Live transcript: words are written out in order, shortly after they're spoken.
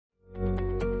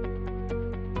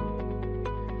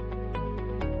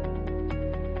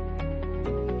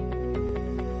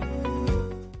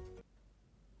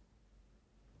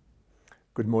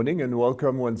Good morning and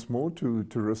welcome once more to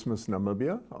Tourismus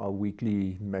Namibia, our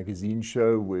weekly magazine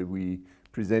show where we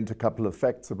present a couple of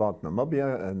facts about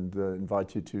Namibia and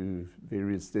invite you to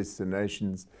various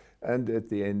destinations, and at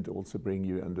the end also bring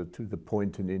you to the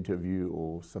point an interview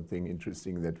or something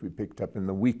interesting that we picked up in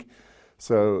the week.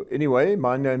 So anyway,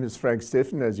 my name is Frank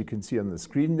Steffen, as you can see on the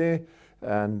screen there,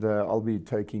 and I'll be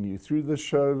taking you through the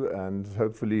show, and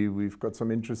hopefully we've got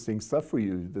some interesting stuff for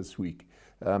you this week.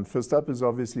 First up is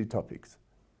obviously topics.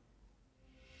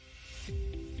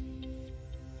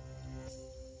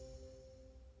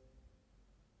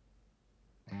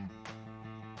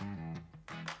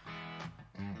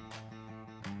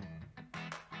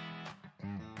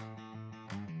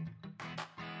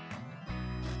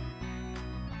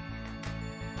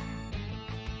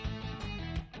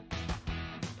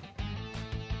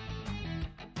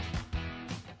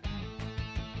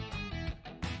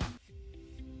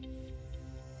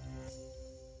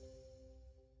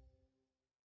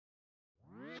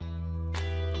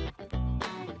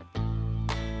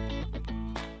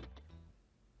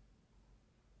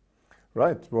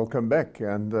 Right, welcome back.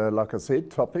 And like I said,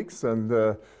 topics.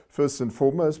 And first and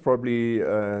foremost, probably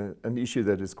an issue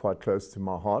that is quite close to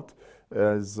my heart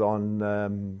is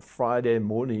on Friday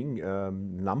morning,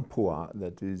 NAMPOA,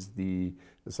 that is the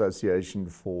Association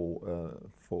for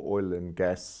Oil and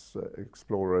Gas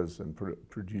Explorers and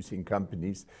Producing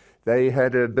Companies. They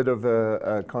had a bit of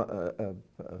a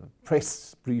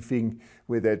press briefing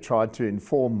where they tried to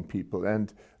inform people.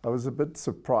 And I was a bit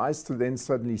surprised to then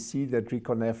suddenly see that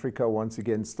Recon Africa once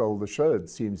again stole the show, it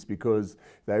seems, because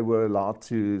they were allowed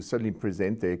to certainly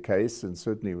present their case and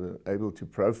certainly were able to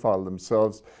profile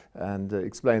themselves and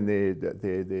explain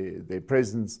their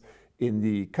presence in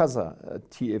the Kaza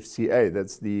TFCA,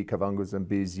 that's the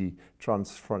Kavango-Zambezi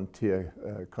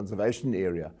Transfrontier Conservation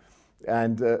Area.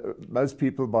 And most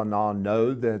people by now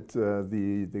know that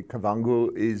the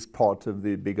Kavango is part of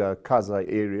the bigger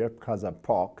Kaza area, Kaza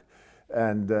Park.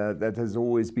 And that has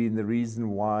always been the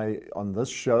reason why on this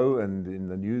show and in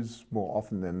the news more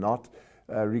often than not,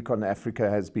 Recon Africa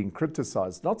has been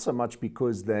criticized, not so much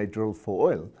because they drill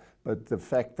for oil, but the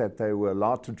fact that they were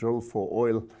allowed to drill for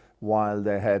oil while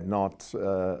they had not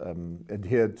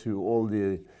adhered to all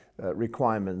the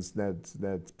requirements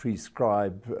that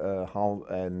prescribe how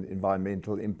an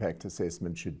environmental impact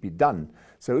assessment should be done.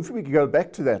 So if we go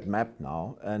back to that map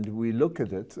now and we look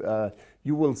at it,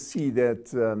 you will see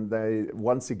that they,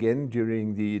 once again,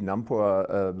 during the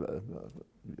NAMPOA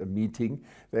meeting,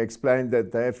 they explained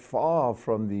that they're far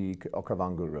from the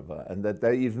Okavango River and that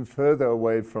they're even further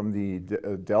away from the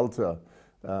delta,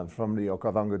 from the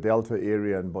Okavango Delta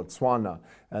area in Botswana.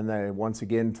 And they once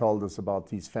again told us about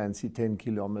these fancy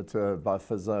 10-kilometer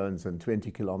buffer zones and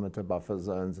 20-kilometer buffer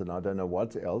zones and I don't know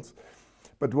what else.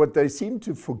 But what they seem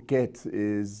to forget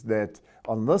is that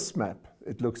on this map,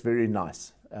 it looks very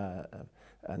nice.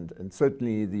 And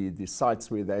certainly the sites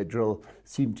where they drill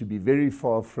seem to be very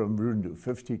far from Rundu,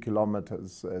 50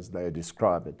 kilometers as they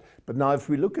describe it. But now if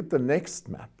we look at the next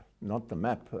map, not the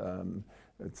map,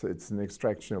 it's an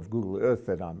extraction of Google Earth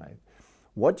that I made.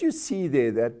 What you see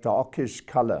there, that darkish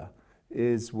color,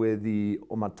 is where the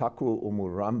Omatako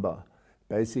Omuramba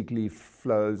basically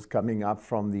flows coming up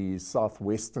from the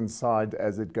southwestern side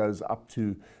as it goes up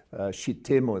to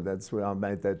Shitemo. That's where I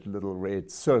made that little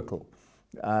red circle.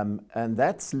 And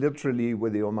that's literally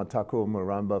where the Omatako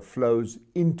Omuramba flows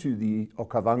into the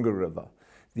Okavango River.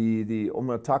 The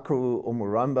Omatako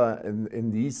Omuramba in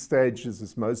these stages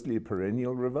is mostly a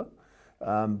perennial river.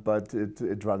 But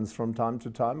it runs from time to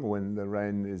time when the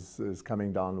rain is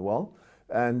coming down well.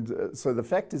 And so the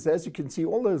fact is, as you can see,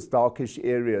 all those darkish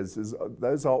areas,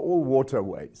 those are all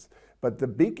waterways. But the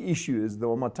big issue is the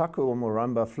Omatako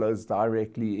Omuramba flows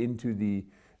directly into the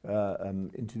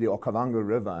Okavango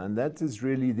River, and that is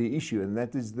really the issue, and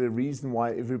that is the reason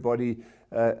why everybody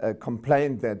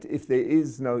complained that if there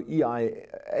is no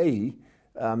EIA,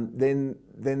 then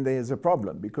there's a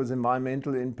problem, because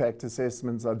environmental impact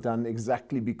assessments are done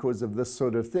exactly because of this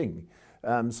sort of thing.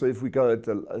 So if we go at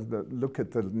look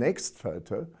at the next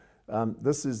photo,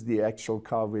 this is the actual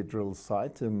Kawe drill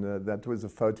site, and that was a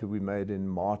photo we made in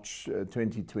March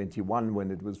 2021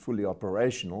 when it was fully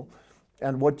operational.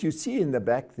 And what you see in the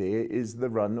back there is the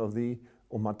run of the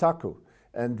Omatako.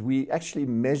 And we actually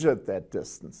measured that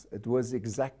distance. It was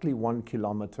exactly 1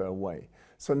 kilometer away.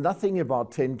 So nothing about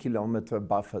 10-kilometer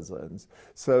buffer zones.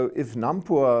 So if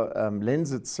NAMPOA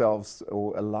lends itself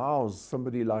or allows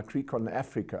somebody like Recon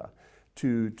Africa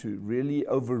to really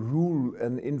overrule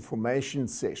an information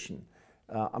session,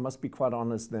 I must be quite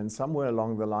honest then, somewhere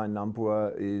along the line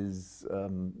NAMPOA is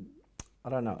I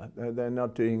don't know. They're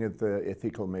not doing it the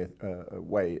ethical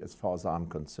way, as far as I'm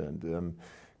concerned.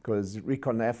 Because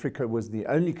Recon Africa was the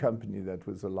only company that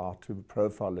was allowed to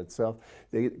profile itself.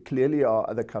 There clearly are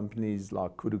other companies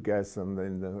like Kudu Gas and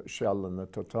then the Shell and the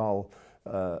Total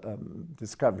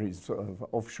discoveries of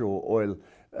offshore oil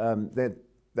that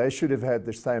they should have had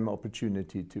the same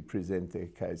opportunity to present their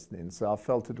case then. So I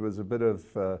felt it was a bit of,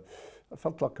 I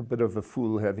felt like a bit of a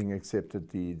fool having accepted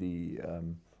the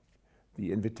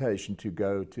invitation to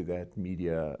go to that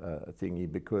media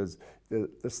thingy, because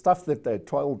the stuff that they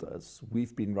told us,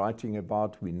 we've been writing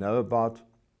about, we know about,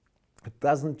 it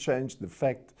doesn't change the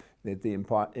fact that the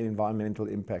environmental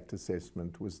impact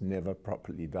assessment was never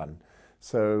properly done.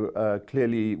 So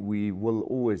clearly we will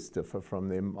always differ from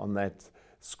them on that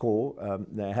score.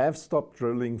 They have stopped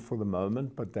drilling for the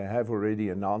moment, but they have already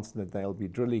announced that they'll be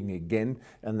drilling again,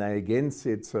 and they again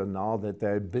said so now that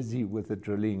they're busy with the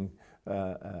drilling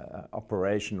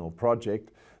operation or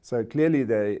project. So clearly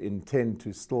they intend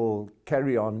to still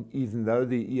carry on, even though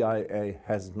the EIA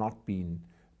has not been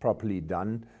properly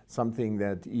done, something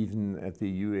that even at the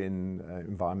UN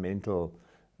environmental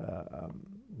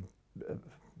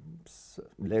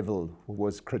level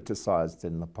was criticized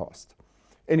in the past.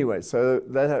 Anyway, so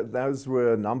those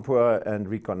were Nampua and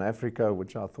Recon Africa,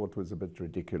 which I thought was a bit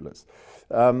ridiculous.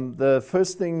 The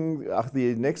first thing,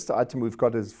 the next item we've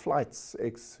got is flights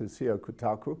ex Hosea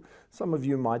Kutaku. Some of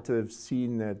you might have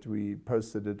seen that we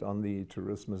posted it on the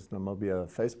Tourismus Namibia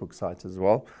Facebook site as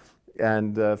well.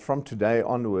 And from today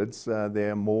onwards,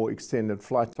 there are more extended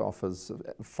flight offers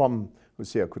from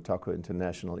Hosea Kutaku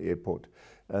International Airport.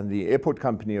 And the Airport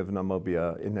Company of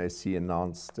Namibia, NAC,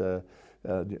 announced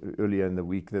earlier in the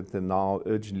week that the now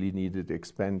urgently needed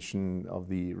expansion of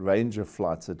the range of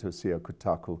flights at Hosea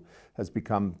Kutaku has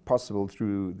become possible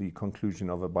through the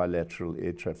conclusion of a bilateral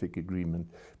air traffic agreement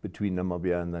between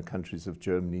Namibia and the countries of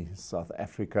Germany, South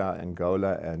Africa,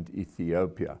 Angola, and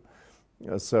Ethiopia.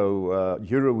 So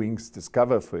Eurowings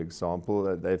Discover, for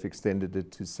example, they've extended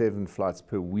it to 7 flights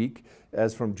per week.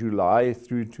 As from July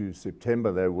through to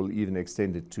September, they will even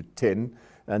extend it to 10.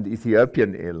 And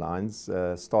Ethiopian Airlines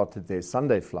started their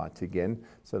Sunday flight again.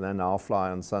 So they now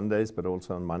fly on Sundays, but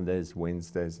also on Mondays,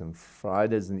 Wednesdays, and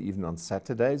Fridays, and even on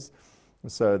Saturdays.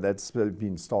 So that's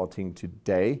been starting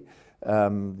today.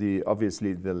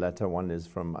 Obviously, the latter one is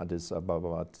from Addis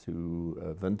Ababa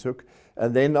to Windhoek.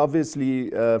 And then obviously,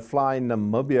 Fly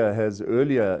Namibia has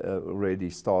earlier already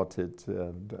started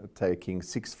taking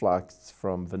 6 flights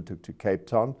from Windhoek to Cape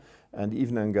Town. And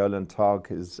even Angolan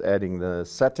TAG is adding the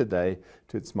Saturday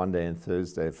to its Monday and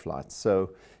Thursday flights.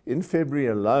 So in February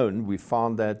alone, we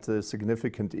found that a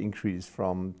significant increase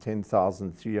from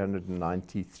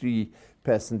 10,393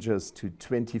 passengers to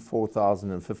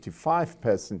 24,055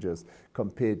 passengers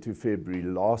compared to February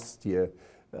last year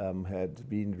had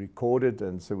been recorded.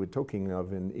 And so we're talking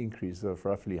of an increase of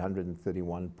roughly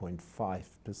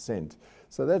 131.5%.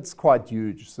 So that's quite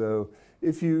huge. So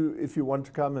if you want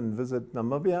to come and visit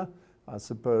Namibia, I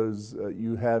suppose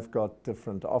you have got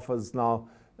different offers now.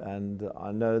 And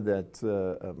I know that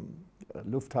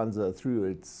Lufthansa, through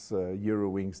its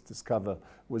Eurowings Discover,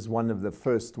 was one of the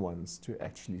first ones to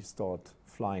actually start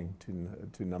flying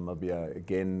to Namibia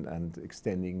again and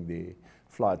extending the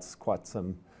flights quite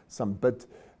some bit.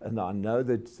 And I know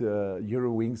that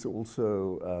Eurowings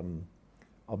also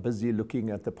are busy looking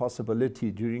at the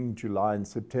possibility during July and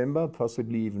September,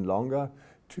 possibly even longer,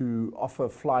 to offer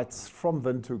flights from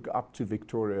Windhoek up to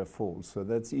Victoria Falls. So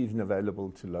that's even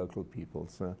available to local people.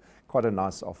 So quite a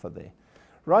nice offer there.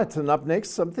 Right, and up next,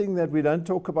 something that we don't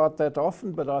talk about that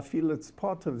often, but I feel it's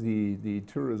part of the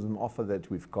tourism offer that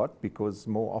we've got, because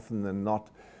more often than not,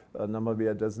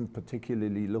 Namibia doesn't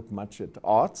particularly look much at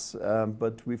arts,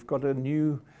 but we've got a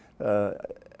new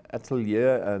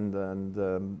atelier, and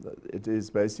it is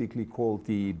basically called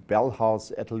the Bell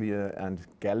House Atelier and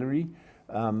Gallery.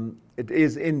 It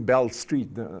is in Bell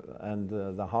Street, and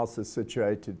the house is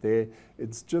situated there.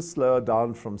 It's just lower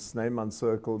down from Snyman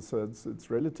Circle, so it's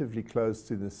relatively close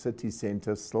to the city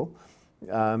centre still.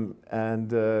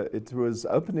 It was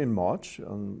open in March,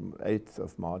 on 8th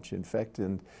of March, in fact,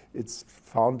 and it's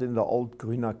found in the old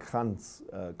Grüner Kranz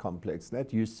complex.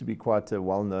 That used to be quite a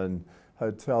well-known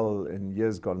hotel in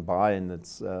years gone by, and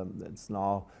it's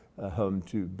now home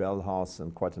to Bell House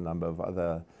and quite a number of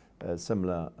other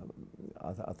similar,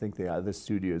 I think there are other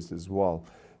studios as well.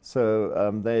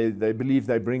 So they believe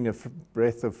they bring a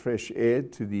breath of fresh air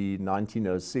to the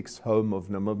 1906 home of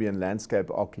Namibian landscape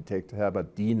architect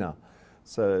Herbert Diener.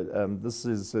 So this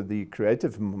is the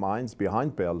creative minds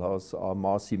behind Bell House are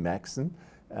Marcy Maxson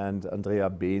and Andrea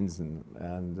Benzen.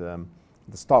 And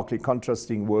the starkly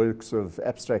contrasting works of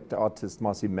abstract artist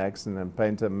Marcy Maxson and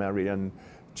painter Marianne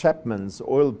Chapman's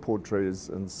oil portraits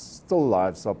and still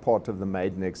lifes are part of the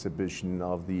maiden exhibition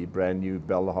of the brand new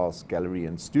Bell House Gallery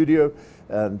and Studio.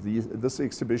 And this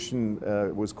exhibition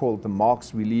was called The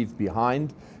Marks We Leave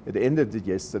Behind. It ended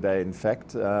yesterday, in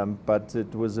fact, but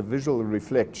it was a visual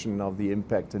reflection of the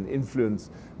impact and influence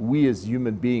we as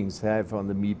human beings have on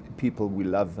the people we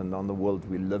love and on the world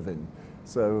we live in.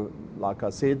 So, like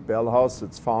I said, Bell House,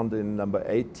 it's found in number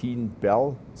 18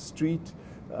 Bell Street.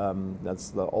 That's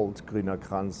the old Grüner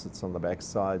Kranz. It's on the back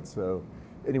side. So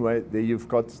anyway, there you've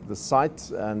got the site,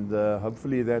 and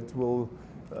hopefully that will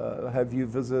have you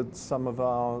visit some of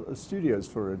our studios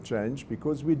for a change,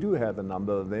 because we do have a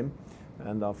number of them,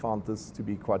 and I found this to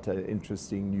be quite an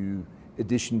interesting new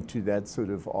addition to that sort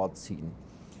of art scene.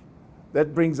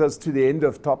 That brings us to the end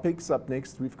of topics. Up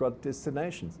next, we've got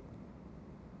destinations.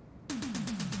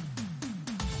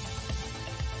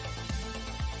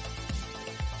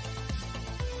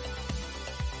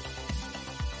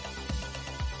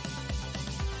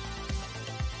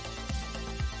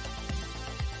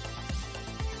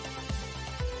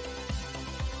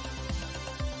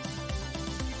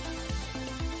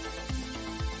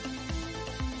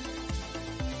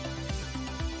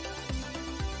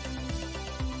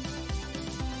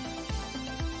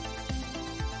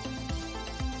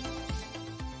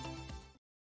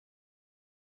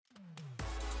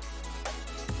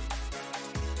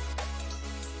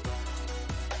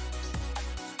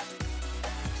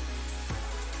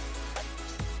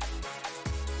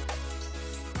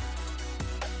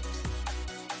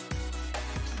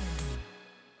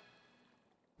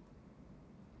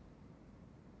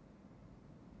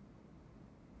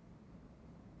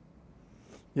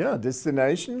 Yeah,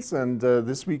 destinations, and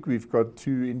this week we've got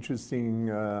two interesting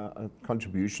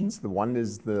contributions. The one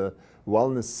is the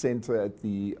wellness center at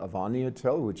the Avani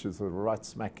Hotel, which is right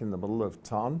smack in the middle of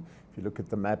town. If you look at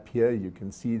the map here, you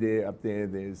can see there, up there,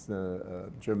 there's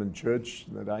the German church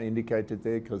that I indicated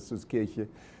there, Christuskirche,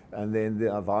 and then the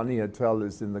Avani Hotel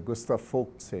is in the Gustav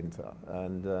Vogt Center.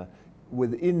 And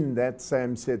within that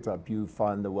same setup, you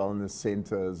find the wellness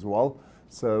center as well.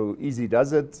 So easy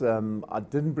does it. I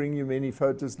didn't bring you many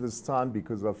photos this time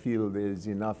because I feel there's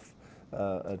enough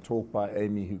a talk by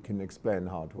Amy who can explain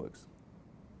how it works.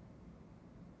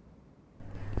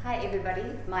 Hi everybody,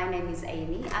 my name is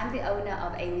Amy. I'm the owner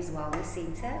of Amy's Wellness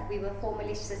Center. We were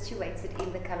formerly situated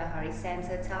in the Kalahari Sands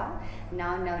Hotel,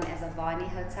 now known as Avani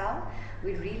Hotel.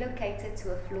 We relocated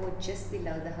to a floor just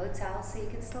below the hotel, so you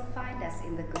can still find us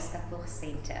in the Gustav Vogt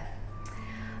Center.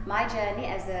 My journey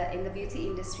in the beauty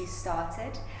industry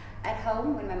started at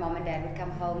home when my mom and dad would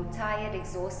come home tired,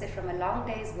 exhausted from a long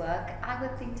day's work. I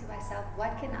would think to myself,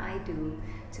 what can I do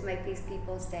to make these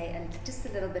people's day just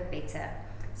a little bit better?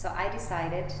 So I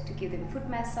decided to give them a foot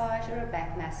massage or a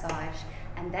back massage,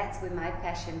 and that's where my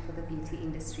passion for the beauty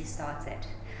industry started.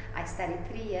 I studied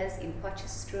 3 years in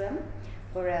Potchefstroom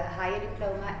for a higher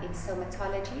diploma in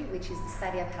somatology, which is the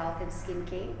study of health and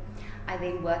skincare. I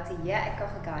then worked a year at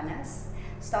Cogeganas,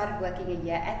 started working a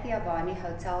year at the Avani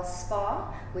Hotel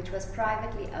Spa, which was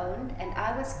privately owned, and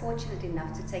I was fortunate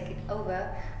enough to take it over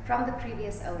from the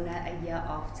previous owner a year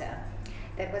after.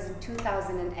 That was in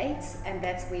 2008, and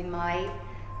that's where my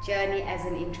journey as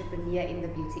an entrepreneur in the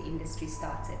beauty industry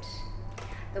started.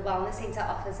 The Wellness Center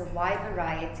offers a wide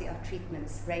variety of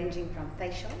treatments ranging from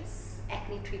facials,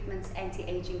 acne treatments,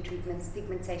 anti-aging treatments,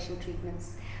 pigmentation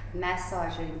treatments,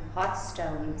 massaging, hot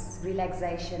stones,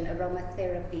 relaxation,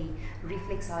 aromatherapy,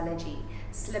 reflexology,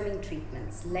 slimming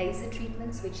treatments, laser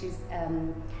treatments, which is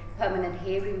permanent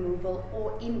hair removal,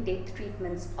 or in-depth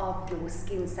treatments of your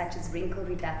skin, such as wrinkle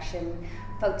reduction,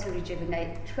 photo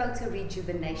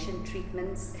rejuvenation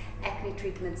treatments, acne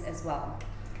treatments as well.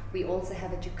 We also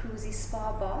have a jacuzzi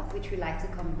spa bath, which we like to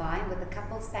combine with a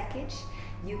couples package.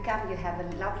 You come, you have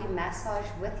a lovely massage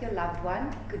with your loved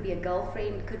one, could be a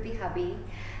girlfriend, could be hubby.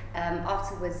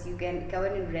 Afterwards, you can go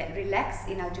in and relax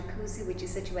in our jacuzzi, which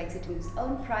is situated in its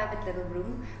own private little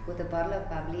room with a bottle of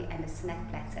bubbly and a snack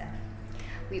platter.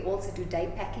 We also do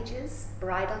day packages,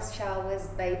 bridal showers,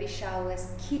 baby showers,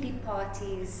 kiddie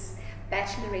parties,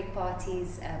 bachelorette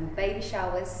parties, baby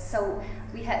showers. So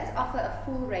we offer a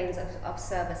full range of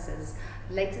services.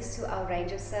 Latest to our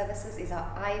range of services is our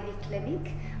IV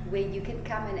clinic, where you can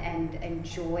come in and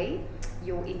enjoy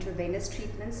your intravenous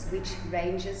treatments, which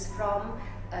ranges from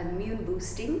immune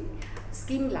boosting,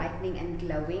 skin lightening and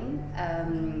glowing,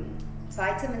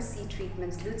 vitamin C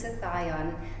treatments,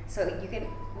 glutathione. So you can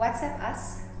WhatsApp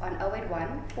us on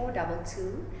 081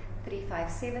 422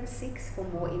 3576 for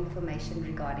more information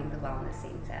regarding the Wellness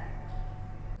Center.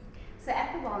 So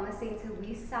at the Wellness Center,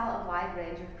 we sell a wide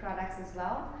range of products as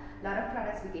well. A lot of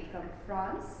products we get from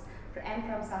France and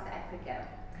from South Africa.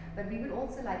 But we would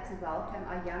also like to welcome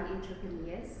our young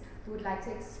entrepreneurs who would like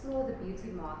to explore the beauty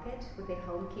market with their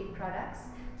home care products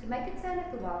to make a turn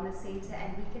at the Wellness Center,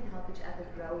 and we can help each other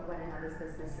grow one another's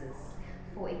businesses.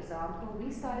 For example,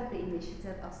 we started the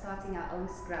initiative of starting our own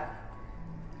scrub.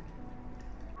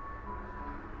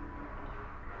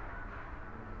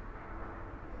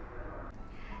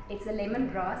 It's a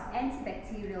lemongrass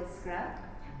antibacterial scrub,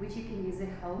 which you can use at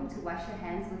home to wash your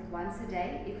hands with once a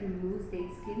day. It removes dead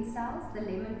skin cells. The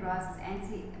lemongrass is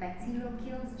antibacterial,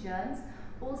 kills germs.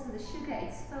 Also, the sugar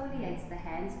exfoliates the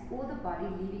hands or the body,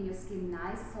 leaving your skin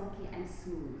nice, silky and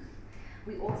smooth.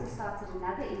 We also started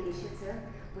another initiative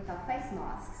with our face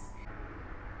masks.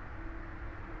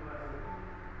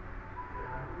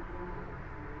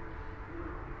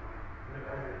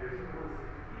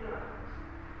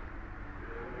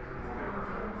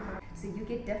 So you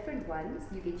get different ones.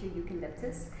 You get your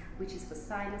eucalyptus, which is for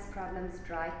sinus problems,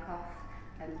 dry cough,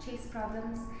 chest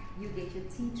problems. You get your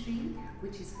tea tree,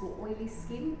 which is for oily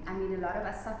skin. I mean, a lot of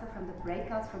us suffer from the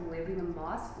breakouts from wearing a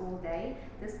mask all day.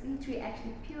 This tea tree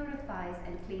actually purifies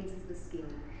and cleanses the skin.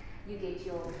 You get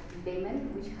your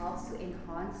lemon, which helps to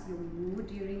enhance your mood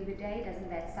during the day. Doesn't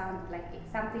that sound like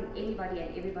it's something anybody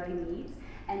and everybody needs?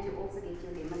 And you also get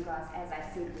your lemongrass, as I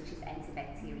said, which is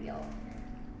antibacterial.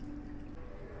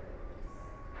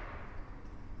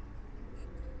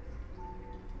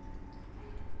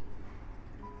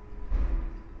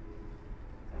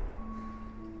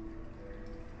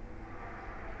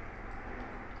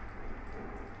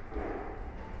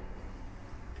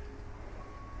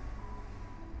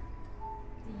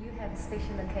 A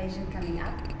special occasion coming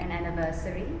up, an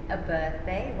anniversary, a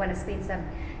birthday, want to spend some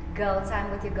girl time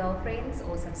with your girlfriends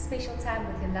or some special time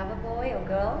with your lover boy or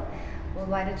girl? Well,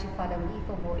 why don't you follow me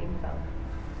for more info?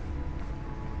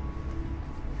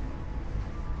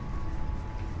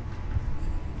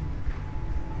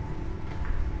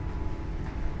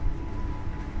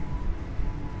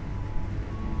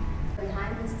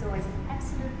 Behind this door is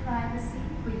absolute privacy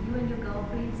for you and your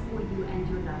girlfriends or you and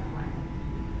your loved one.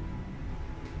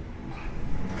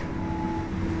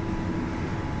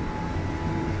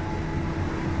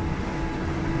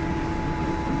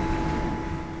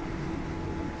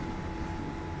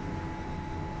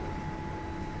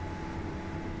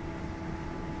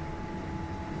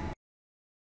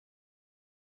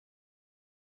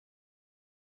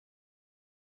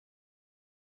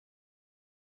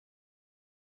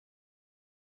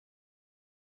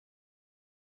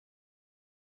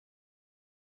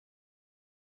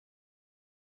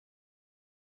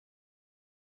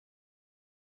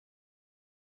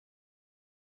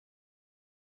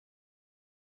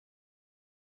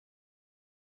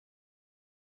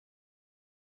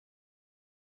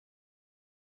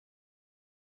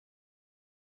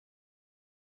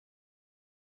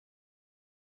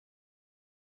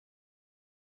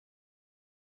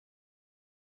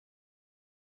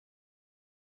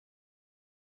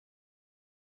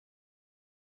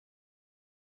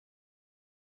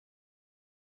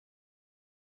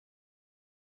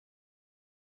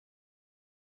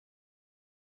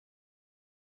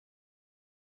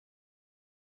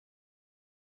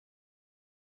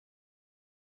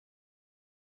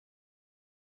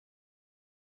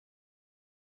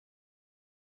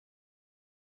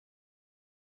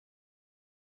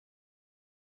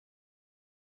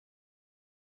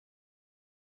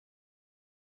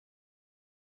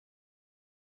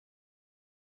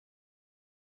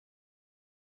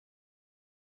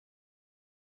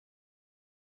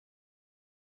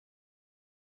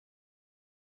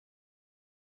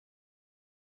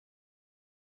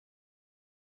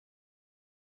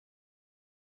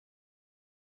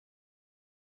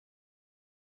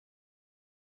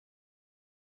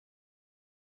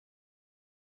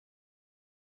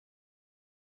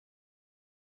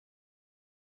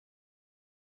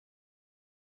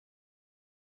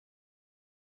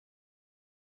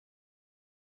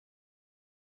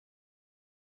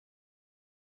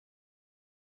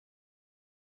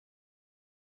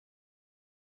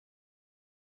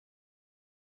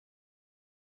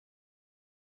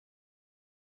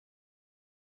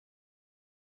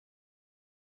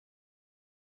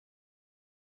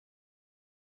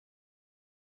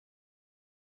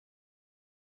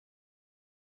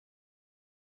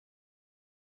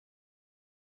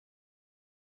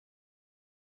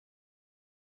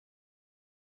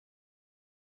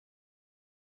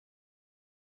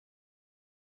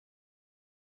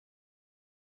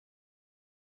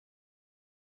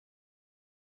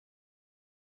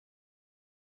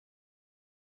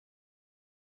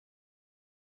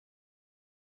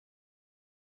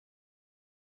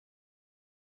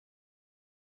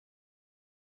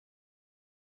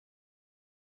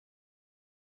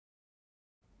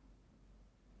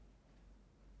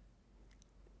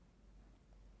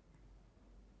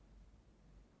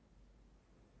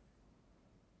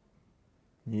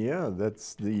 Yeah,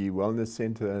 that's the wellness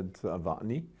center at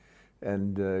Avani.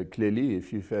 And clearly,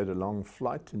 if you've had a long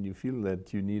flight and you feel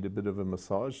that you need a bit of a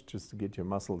massage just to get your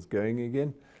muscles going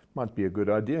again, might be a good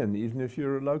idea. And even if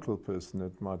you're a local person,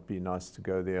 it might be nice to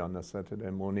go there on a Saturday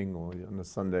morning or on a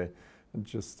Sunday and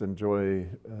just enjoy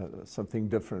something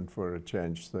different for a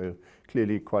change. So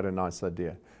clearly quite a nice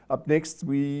idea. Up next,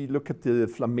 we look at the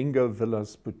Flamingo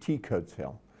Villas Boutique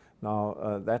Hotel.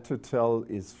 Now, that hotel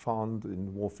is found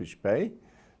in Warfish Bay.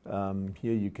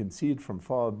 Here you can see it from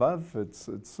far above. It's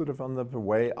sort of on the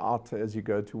way out as you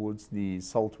go towards the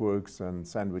Saltworks and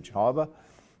Sandwich Harbour.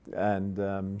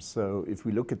 And so if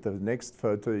we look at the next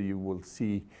photo, you will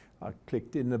see I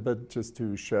clicked in a bit just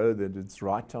to show that it's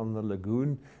right on the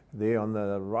lagoon. There on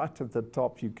the right at the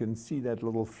top, you can see that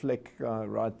little fleck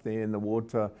right there in the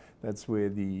water. That's where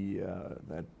the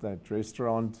that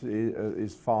restaurant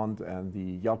is found, and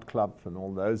the yacht club and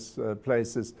all those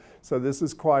places. So this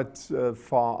is quite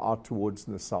far out towards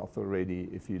the south already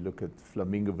if you look at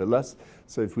Flamingo Villas.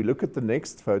 So if we look at the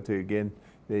next photo again,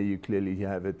 there you clearly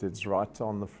have it. It's right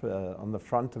on the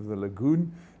front of the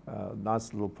lagoon.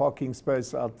 Nice little parking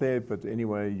space out there, but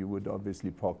anyway, you would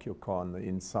obviously park your car on the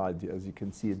inside. As you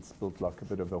can see, it's built like a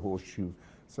bit of a horseshoe,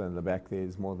 so in the back there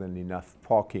is more than enough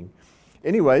parking.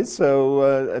 Anyway,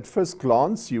 so at first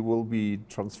glance, you will be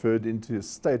transferred into a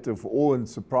state of awe and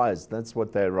surprise. That's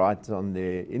what they write on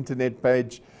their internet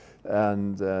page,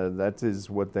 and that is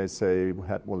what they say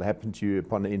will happen to you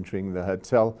upon entering the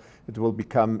hotel. It will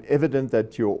become evident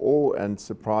that your awe and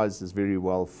surprise is very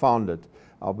well founded.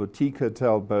 Our boutique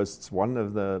hotel boasts one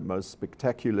of the most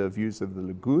spectacular views of the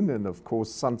lagoon and, of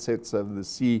course, sunsets over the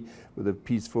sea with the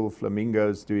peaceful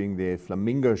flamingos doing their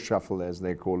flamingo shuffle, as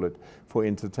they call it, for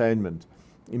entertainment.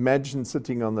 Imagine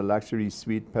sitting on the luxury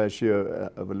suite patio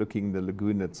overlooking the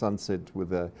lagoon at sunset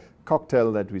with a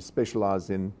cocktail that we specialize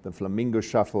in, the flamingo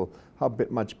shuffle. How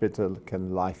much better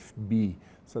can life be?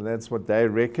 So that's what they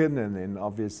reckon. And then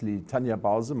obviously Tanya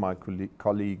Bowser, my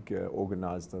colleague,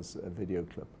 organized us a video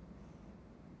clip.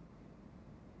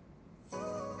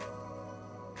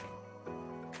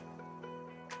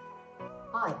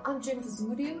 Hi, I'm Jennifer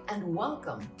Zamudio, and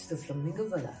welcome to the Flamingo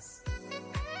Villas.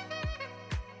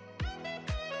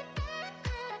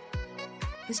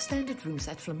 The standard rooms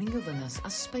at Flamingo Villas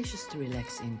are spacious to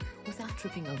relax in without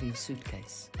tripping over your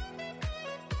suitcase.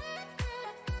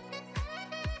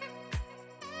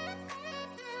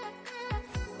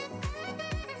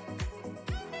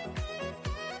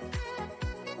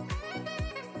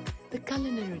 The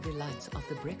culinary delights of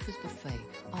the breakfast buffet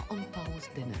are on par with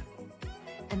dinner.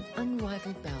 An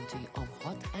unrivaled bounty of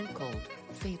hot and cold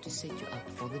fare to set you up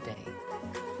for the day.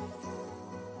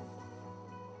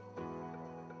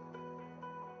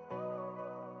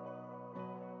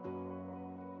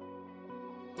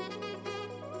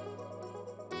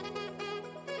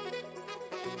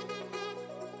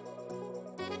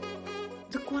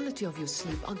 The quality of your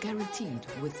sleep are guaranteed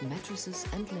with mattresses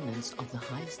and linens of the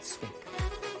highest spec.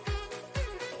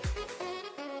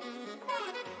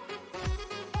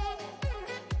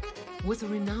 With a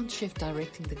renowned chef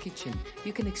directing the kitchen,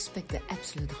 you can expect the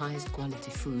absolute highest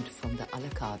quality food from the a la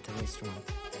carte restaurant.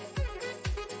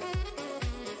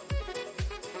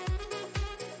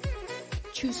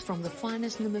 Choose from the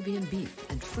finest Namibian beef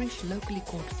and fresh locally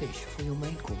caught fish for your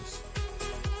main course.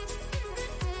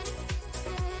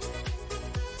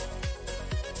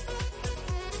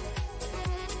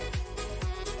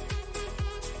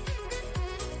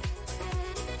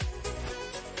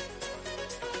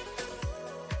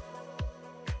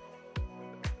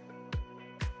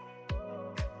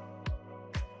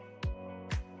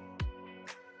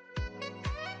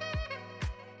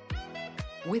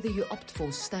 Whether you opt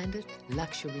for standard,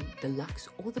 luxury, deluxe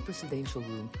or the presidential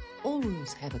room, all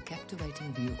rooms have a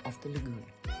captivating view of the lagoon.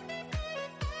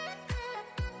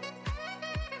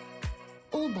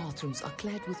 All bathrooms are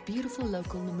clad with beautiful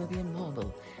local Namibian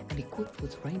marble and equipped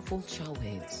with rainfall shower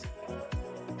heads.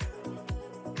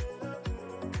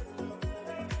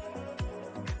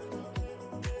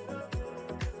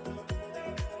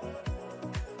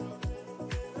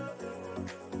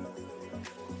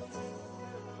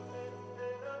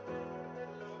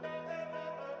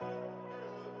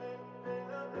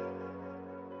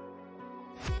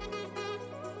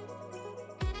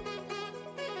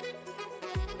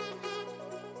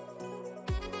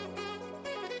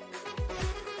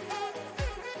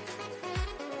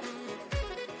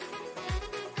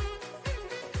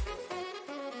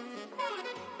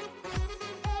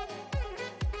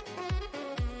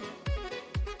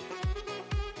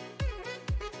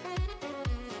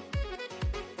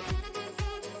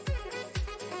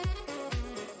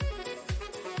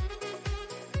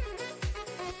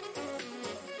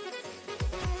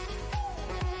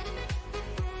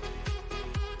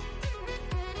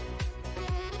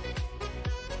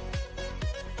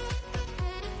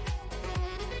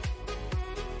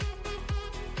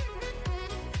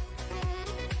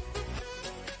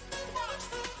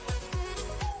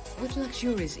 With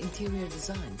luxurious interior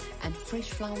design and fresh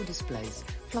flower displays,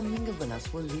 Flamingo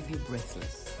Villas will leave you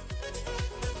breathless.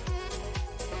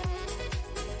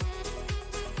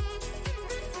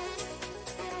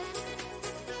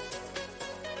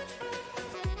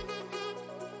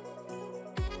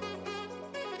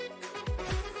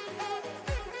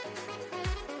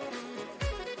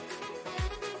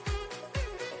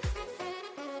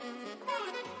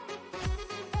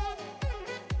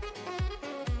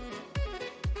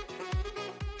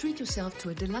 Treat yourself to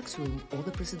a deluxe room or the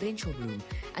presidential room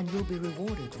and you'll be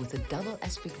rewarded with a double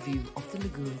aspect view of the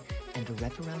lagoon and a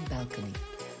wraparound balcony.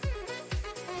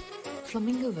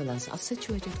 Flamingo Villas are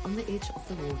situated on the edge of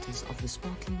the waters of the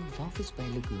sparkling Walvis Bay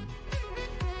Lagoon.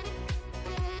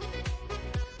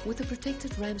 With a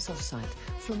protected Ramsar site,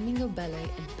 Flamingo Ballet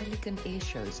and Pelican air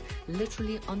shows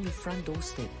literally on your front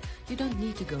doorstep, you don't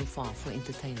need to go far for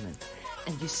entertainment,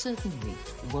 and you certainly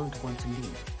won't want to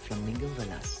leave Flamingo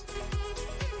Villas.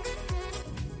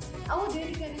 Our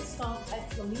dedicated staff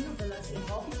at Flamingo Villas in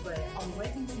Walvis Bay are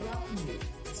waiting to welcome you,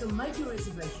 so make your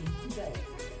reservation today.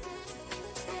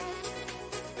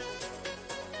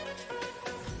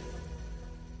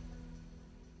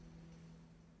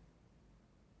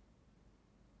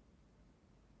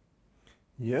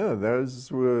 Yeah,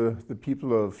 those were the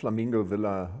people of Flamingo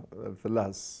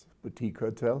Villas Boutique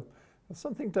Hotel.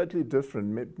 Something totally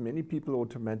different. Many people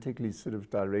automatically sort of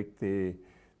direct their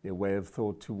way of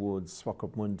thought towards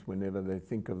Swakopmund whenever they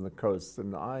think of the coast.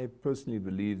 And I personally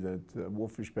believe that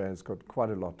Walvis Bay has got quite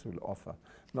a lot to offer,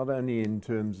 not only in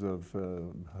terms of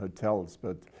hotels,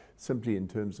 but simply in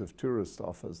terms of tourist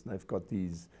offers. And they've got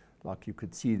these, like you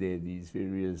could see there, these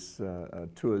various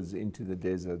tours into the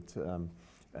desert.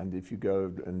 And if you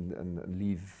go and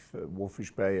leave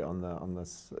Walvis Bay on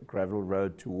this gravel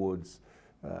road towards,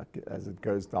 as it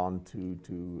goes down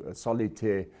to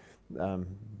Solitaire,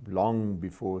 long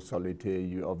before Solitaire,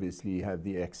 you obviously have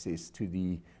the access to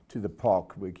the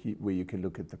park where you can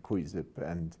look at the Koizip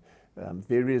and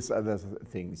various other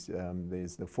things.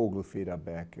 There's the Vogelfeder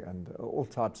back and all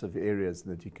types of areas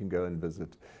that you can go and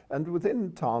visit. And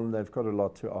within town, they've got a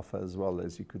lot to offer as well,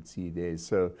 as you could see there.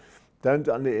 So don't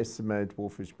underestimate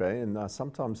Walvis Bay, and I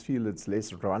sometimes feel it's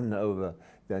less run over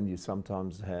than you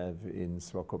sometimes have in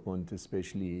Swakopmund,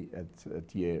 especially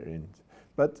at year end.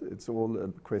 But it's all a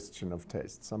question of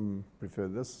taste. Some prefer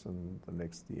this and the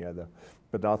next the other.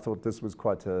 But I thought this was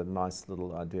quite a nice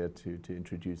little idea to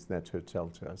introduce that hotel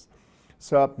to us.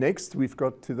 So up next, we've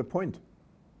got To the Point.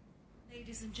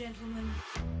 Ladies and gentlemen.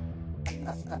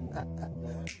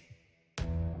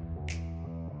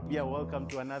 Yeah, welcome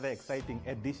to another exciting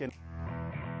edition.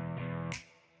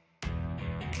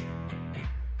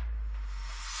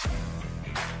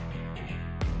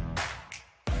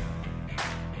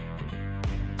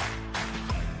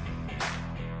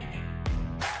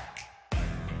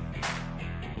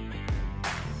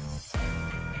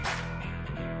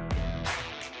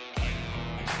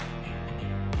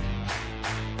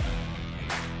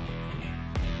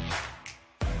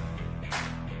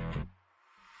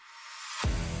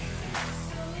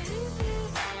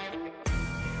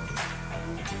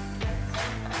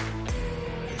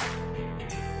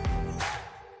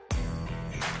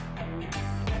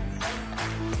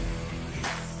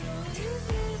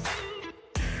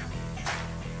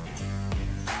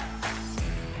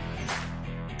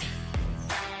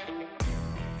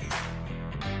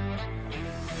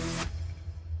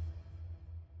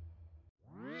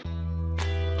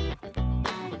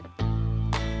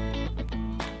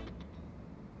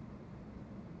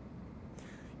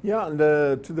 Yeah, and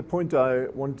to the point, I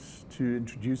want to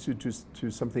introduce you to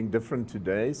something different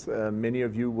today. Many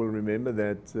of you will remember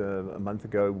that a month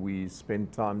ago we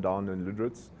spent time down in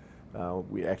Lüderitz.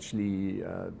 We actually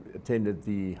attended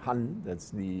the HAN, that's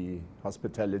the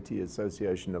Hospitality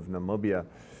Association of Namibia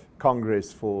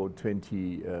Congress for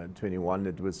 2021.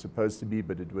 It was supposed to be,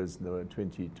 but it was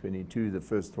 2022, the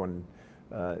first one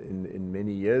in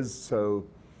many years. So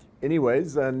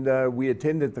anyways, and we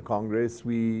attended the Congress.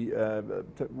 We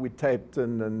taped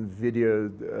and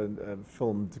videoed,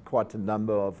 filmed quite a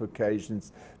number of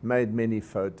occasions, made many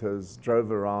photos,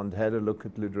 drove around, had a look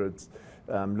at Lüderitz,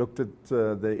 looked at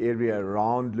the area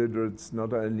around Lüderitz,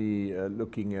 not only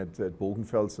looking at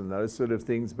Borgenfels and those sort of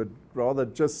things, but rather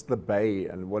just the bay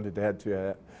and what it had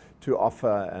to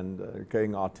offer, and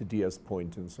going out to Diaz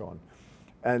Point and so on.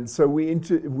 And so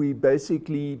we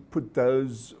basically put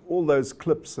all those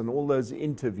clips and all those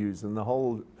interviews and the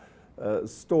whole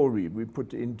story we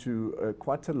put into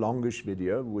quite a longish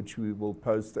video, which we will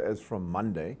post as from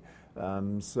Monday.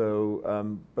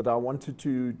 But I wanted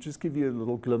to just give you a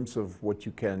little glimpse of what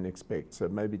you can expect. So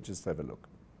maybe just have a look.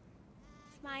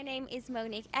 My name is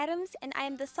Monique Adams and I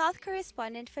am the South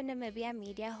Correspondent for Namibia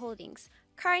Media Holdings.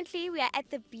 Currently, we are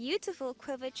at the beautiful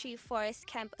Quiver Tree Forest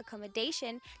Camp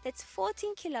accommodation that's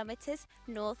 14 kilometers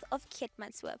north of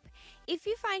Keetmanshoop. If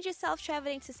you find yourself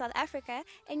traveling to South Africa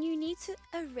and you need to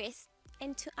rest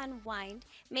and to unwind,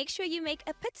 make sure you make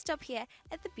a pit stop here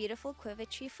at the beautiful Quiver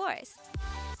Tree Forest.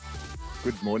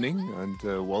 Good morning and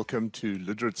welcome to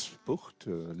Liddertsbucht.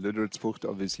 Liddertsbucht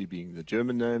obviously being the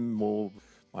German name.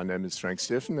 My name is Frank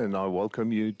Steffen and I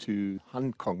welcome you to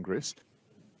Han Congress.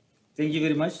 Thank you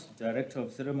very much, Director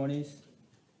of Ceremonies,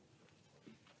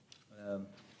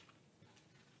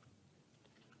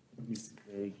 Ms.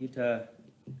 Gita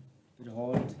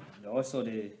Holt, and also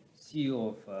the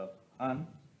CEO of Han,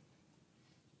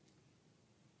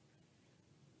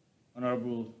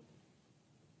 Honorable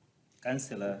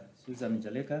Councillor Susan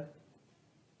Jaleka,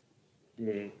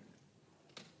 the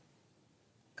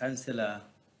Councillor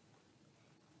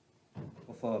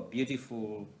of our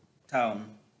beautiful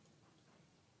town,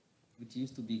 which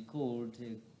used to be called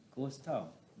a ghost town.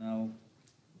 Now,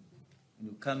 when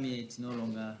you come here, it's no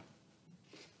longer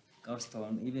ghost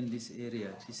town. Even this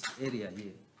area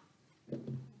here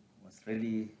was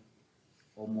really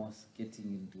almost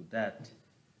getting into that.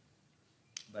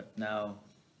 But now,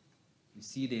 you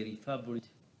see the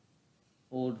refurbished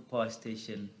old power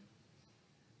station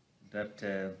that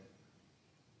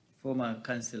former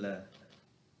councillor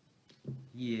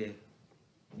here,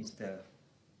 Mr.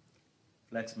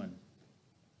 Flaxman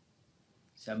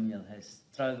Samuel, has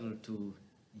struggled to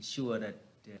ensure that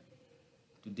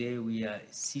today we are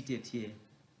seated here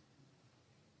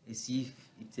as if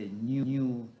it's a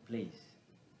new place,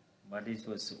 but it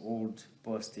was old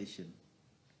power station.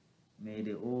 May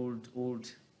the old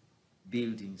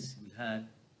buildings we had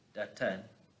that time.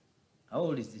 How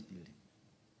old is this building?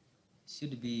 It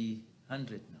should be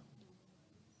 100 now,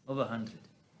 over 100.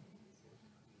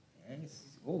 Yeah,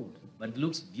 it's old, but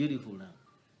looks beautiful now.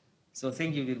 So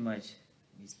thank you very much,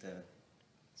 Mr.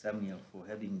 Samuel, for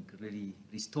having really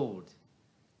restored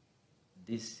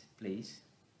this place.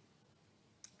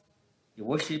 Your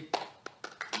Worship,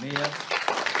 Mayor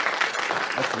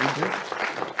of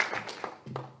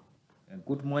Liddertsbucht, and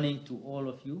good morning to all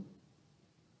of you.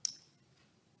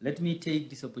 Let me take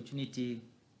this opportunity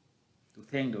to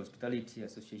thank the Hospitality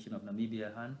Association of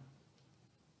Namibia, Han,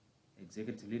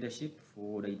 executive leadership,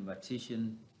 for the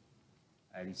invitation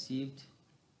I received.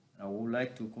 I would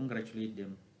like to congratulate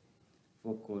them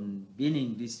for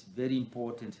convening this very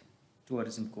important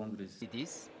tourism congress. It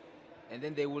is, and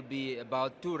then there will be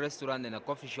about 2 restaurants and a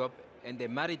coffee shop and the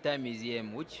Maritime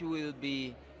Museum, which will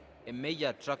be a major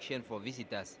attraction for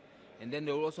visitors. And then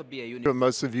there will also be a unit.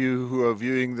 Most of you who are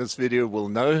viewing this video will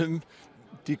know him,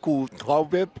 Tiku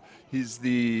Traubeb. He's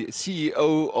the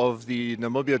CEO of the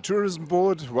Namibia Tourism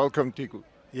Board. Welcome, Tiku.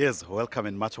 Yes, welcome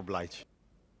and much obliged.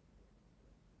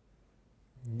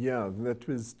 Yeah, that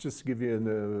was just to give you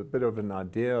a bit of an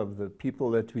idea of the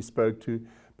people that we spoke to.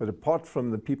 But apart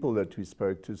from the people that we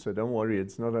spoke to, so don't worry,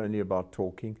 it's not only about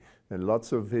talking. There are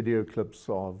lots of video clips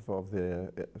of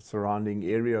the surrounding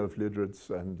area of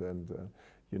Lidderts, and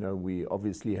you know, we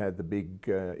obviously had the big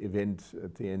event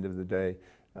at the end of the day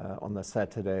on the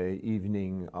Saturday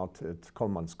evening out at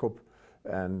Keetmanshoop.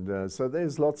 And so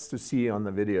there's lots to see on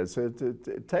the video. So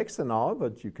it takes an hour,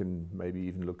 but you can maybe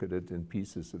even look at it in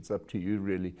pieces. It's up to you,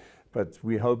 really. But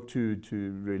we hope to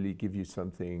really give you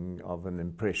something of an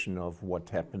impression of what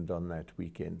happened on that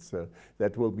weekend. So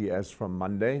that will be as from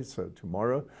Monday, so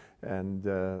tomorrow. And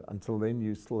until then,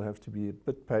 you still have to be a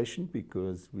bit patient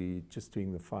because we're just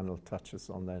doing the final touches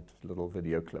on that little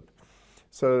video clip.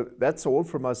 So that's all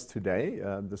from us today.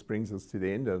 This brings us to the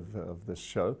end of this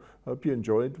show. Hope you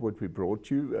enjoyed what we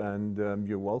brought you, and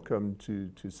you're welcome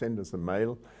to send us a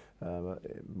mail.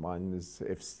 Mine is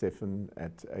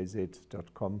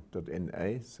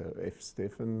fsteffen@az.com.na, so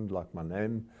fsteffen, like my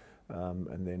name,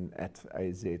 and then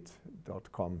 @az.com.na,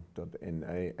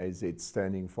 AZ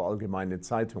standing for Allgemeine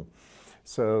Zeitung.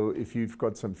 So if you've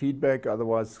got some feedback,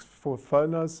 otherwise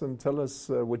phone us and tell us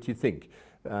what you think.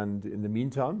 And in the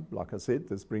meantime, like I said,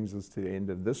 this brings us to the end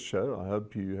of this show. I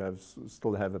hope you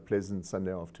still have a pleasant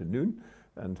Sunday afternoon,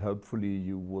 and hopefully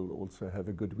you will also have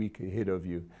a good week ahead of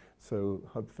you. So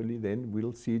hopefully then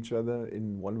we'll see each other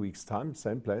in 1 week's time,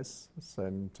 same place,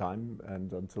 same time,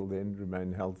 and until then,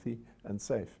 remain healthy and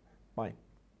safe. Bye.